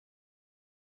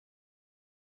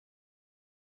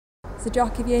So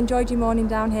Jock, have you enjoyed your morning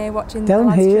down here watching the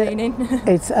lads training?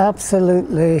 It's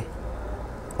absolutely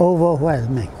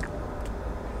overwhelming.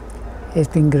 It's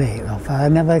been great, Rafa. I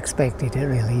never expected it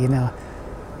really, you know.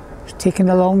 It's taken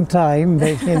a long time,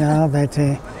 but you know,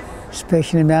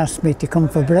 especially when they asked me to come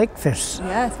for breakfast.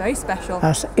 Yeah, it's very special.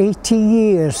 That's 80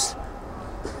 years.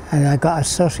 And I got a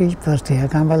sausage party, I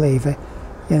can't believe it,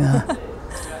 you know.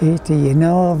 80, you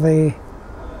know,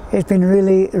 it's been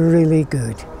really, really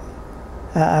good.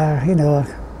 You know,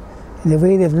 the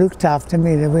way they've looked after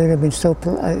me, the way they've been so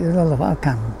polite, you know, I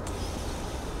can.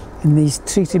 And he's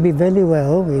treated me very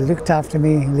well. He looked after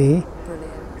me, Lee.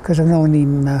 Brilliant. Because I've known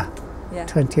him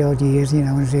 20 odd years, you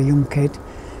know, as a young kid.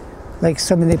 Like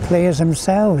some of the players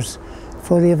themselves,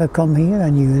 before they ever come here, I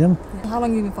knew them. Yeah. How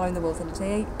long have you been following the Wolves? Did you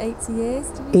say 80 years?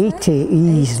 Did you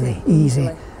 80, say? Easy.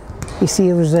 You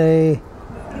see,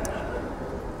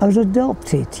 I was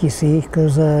adopted, you see,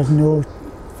 because I had no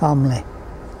family.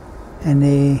 And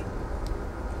it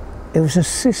was a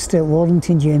sister at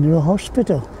Warrington General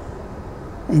Hospital,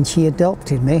 and she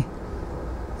adopted me.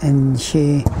 And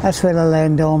that's where I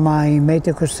learned all my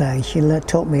medical side. She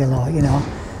taught me a lot, you know.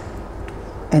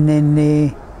 And then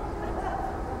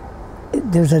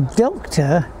there was a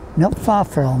doctor not far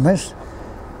from us.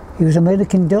 He was an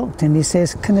American doctor, and he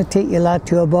says, "Can I take your lad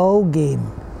to a ball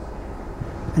game?"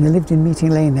 And I lived in Meeting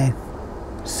Lane then.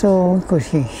 So, of course,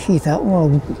 she thought,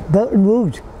 well, Burton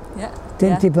Wood. Yeah.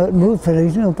 Didn't Burton Wood for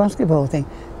a basketball thing.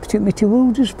 He took me to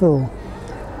Wilderspool.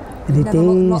 And the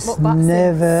days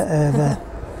never ever.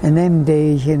 And them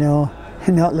days, you know,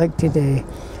 not like today.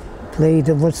 Played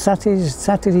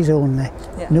Saturdays only,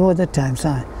 no other times.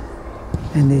 And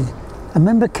I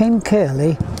remember Ken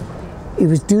Curley, he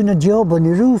was doing a job on the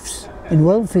roofs in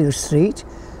Wellfield Street,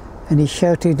 and he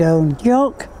shouted down,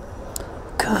 "Jock,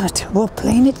 God, we're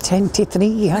playing at 10 to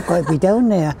 3, I've got to be down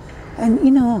there." And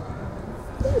you know,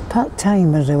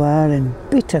 part-time as they were and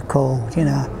bitter cold, you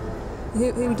know.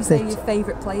 Who would you say are your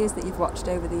favourite players that you've watched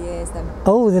over the years then?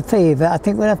 Oh, the favourite, I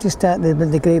think we'll have to start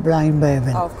with the great Brian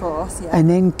Bevan. Oh, of course, yeah. And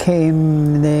then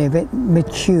came the bit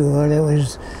mature, there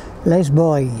was Les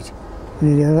Boyd,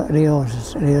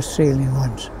 the Australian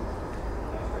ones.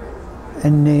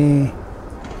 And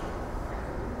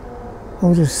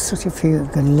there's such a few,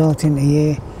 got a lot in the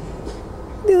year.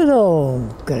 They were all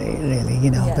great really,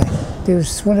 you know, but there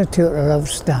was one or two that were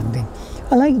outstanding.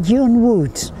 I like John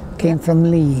Woods, came from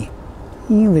Lee.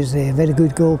 He was a very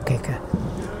good goal kicker.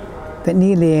 But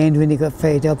near the end, when he got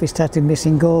fed up, he started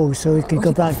missing goals, so he could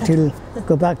go back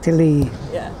to Lee.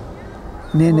 Yeah.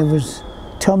 And then there was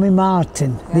Tommy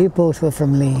Martin. Yeah. They both were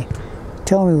from Lee.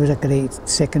 Tommy was a great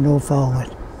second row forward.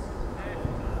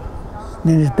 And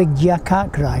then there's big Jack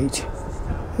Cartwright.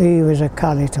 He was a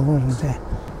character, wasn't he?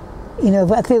 You know,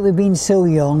 but I think we've been so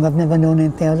young, I've never known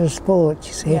anything other sport,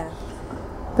 you see. Yeah.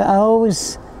 But I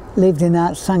always lived in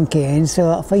that Sankey end,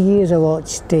 so for years I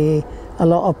watched a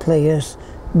lot of players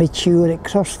mature at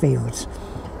Crossfields,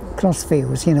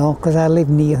 you know, because I live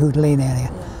near Hood Lane area.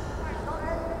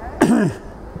 Yeah.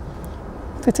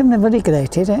 But I've never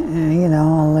regretted it, you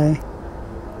know.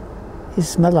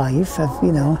 It's my life,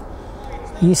 you know.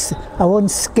 I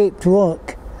once skipped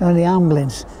work on the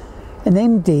ambulance. In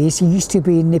them days, you used to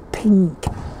be in the pink,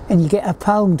 and you get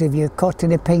 £1 if you're caught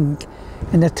in the pink.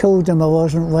 And I told them I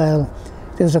wasn't well.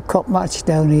 There was a cup match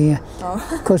down here.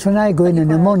 Because when I go in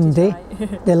on a Monday,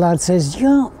 the lad says,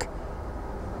 "Jock,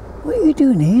 what are you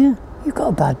doing here? You've got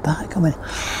a bad back." I went,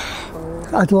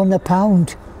 I'd won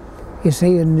 £1, you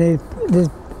see, in the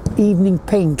evening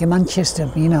pink in Manchester,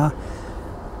 you know.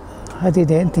 I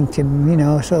did anything to him, you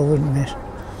know, so I wouldn't miss.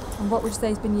 And what would you say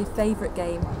has been your favourite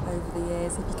game over the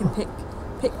years? If you can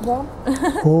pick one,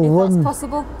 oh, if that's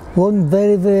possible. One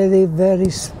very, very, very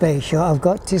special, I've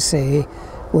got to say,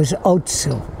 was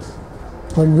Odsel.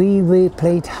 When we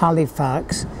played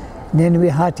Halifax, then we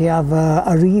had to have a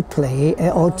replay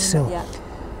at Odsel.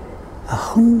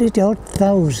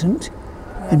 100,000,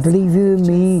 and believe you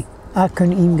me, I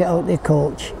couldn't even get out the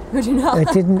coach. Would you not? I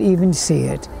didn't even see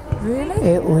it. Really?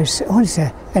 It was,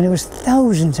 honestly, and it was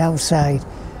thousands outside,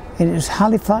 and it was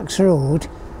Halifax Road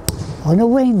on a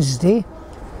Wednesday,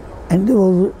 and they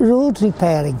were road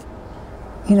repairing.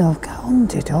 You know,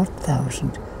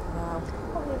 100,000. Wow.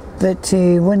 But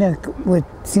when we'd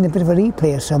seen a bit of a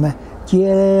replay or something,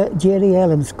 Jerry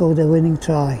Ellum scored a winning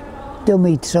try.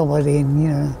 Dummied somebody in, you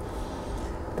know.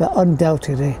 But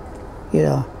undoubtedly, you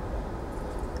know.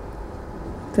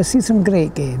 I've seen some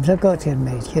great games, I've got to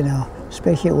admit, you know,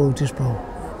 especially at Wilderspool.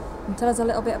 And tell us a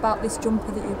little bit about this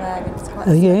jumper that you're wearing. It's quite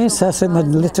yes, that's it, my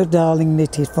little darling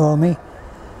knitted for me.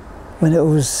 When it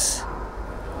was,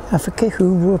 I forget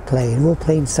who we were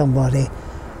playing somebody.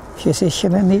 She says,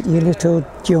 shall I knit your little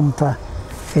jumper?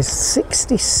 It's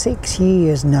 66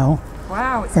 years now.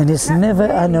 Wow, It's never,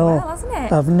 really I know, well, hasn't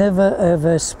it? I've never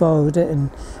ever spoiled it,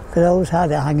 and because I always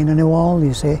had it hanging on the wall,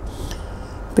 you see.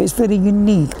 But it's very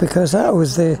unique because that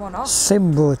was the One-off.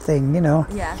 symbol thing, you know.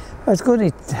 Yeah. I was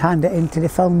going to hand it into the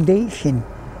foundation,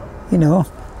 you know,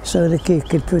 so the kid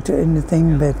could put it in the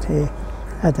thing, but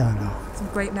I don't know. Some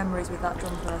great memories with that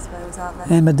jumper, I suppose, aren't there?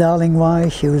 And my darling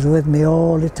wife, she was with me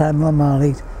all the time we were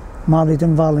married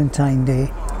on Valentine's Day.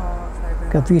 Oh, it's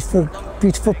very Got a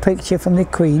beautiful picture from the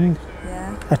Queen,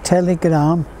 Yeah. a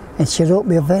telegram, and she wrote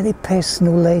me a very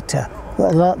personal letter,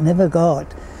 what a lot never got,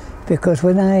 because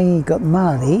when I got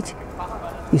married,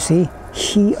 you see,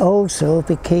 she also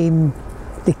became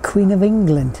the Queen of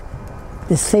England,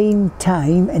 the same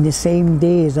time and the same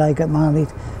day as I got married.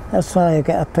 That's why I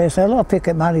get a person. A lot of people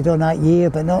get married on that year,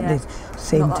 but not the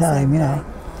same Not that time, same you know.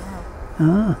 day.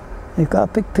 Wow. They've got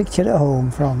a big picture at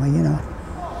home from her, you know.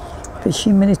 But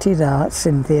she minuted art,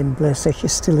 Cynthia, and bless her,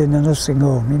 she's still in a nursing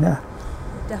home, you know.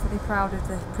 Definitely proud of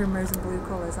the primrose and blue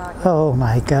colours, aren't you? Oh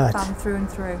my God. Fan through and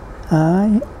through.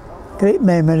 Aye, great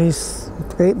memories,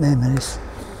 great memories.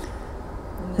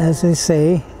 As they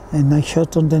say, in my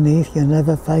shot underneath, you'll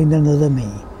never find another me.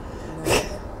 No,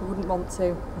 I wouldn't want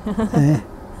to.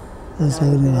 That's No,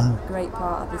 only you're one. a great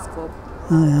part of this club.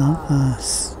 I am,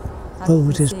 yes. And you Oh,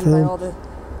 can it is see by cool. all the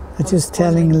I'm just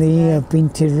telling Lee, I've been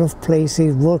to rough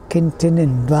places, Warrington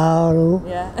and Barrow,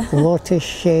 Yeah. water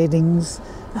shadings,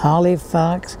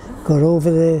 Halifax, got over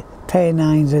the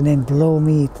Pennines and then blow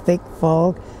me thick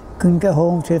fog, couldn't get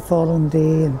home till the following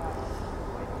day.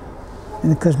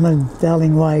 And because my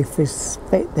darling wife was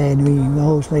fit then, we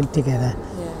always went together.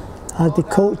 Yeah. Had the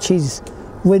coaches'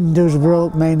 windows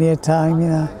broke many a time, you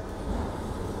know.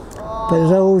 But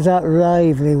there's always that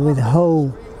rivalry with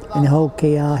Hull and Hull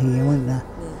KR here, wasn't there?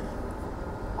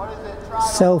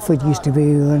 Salford used to be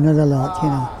another lot, you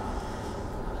know.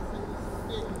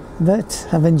 But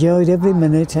I've enjoyed every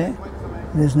minute,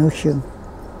 There's no shame,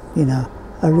 you know.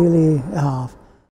 I really have.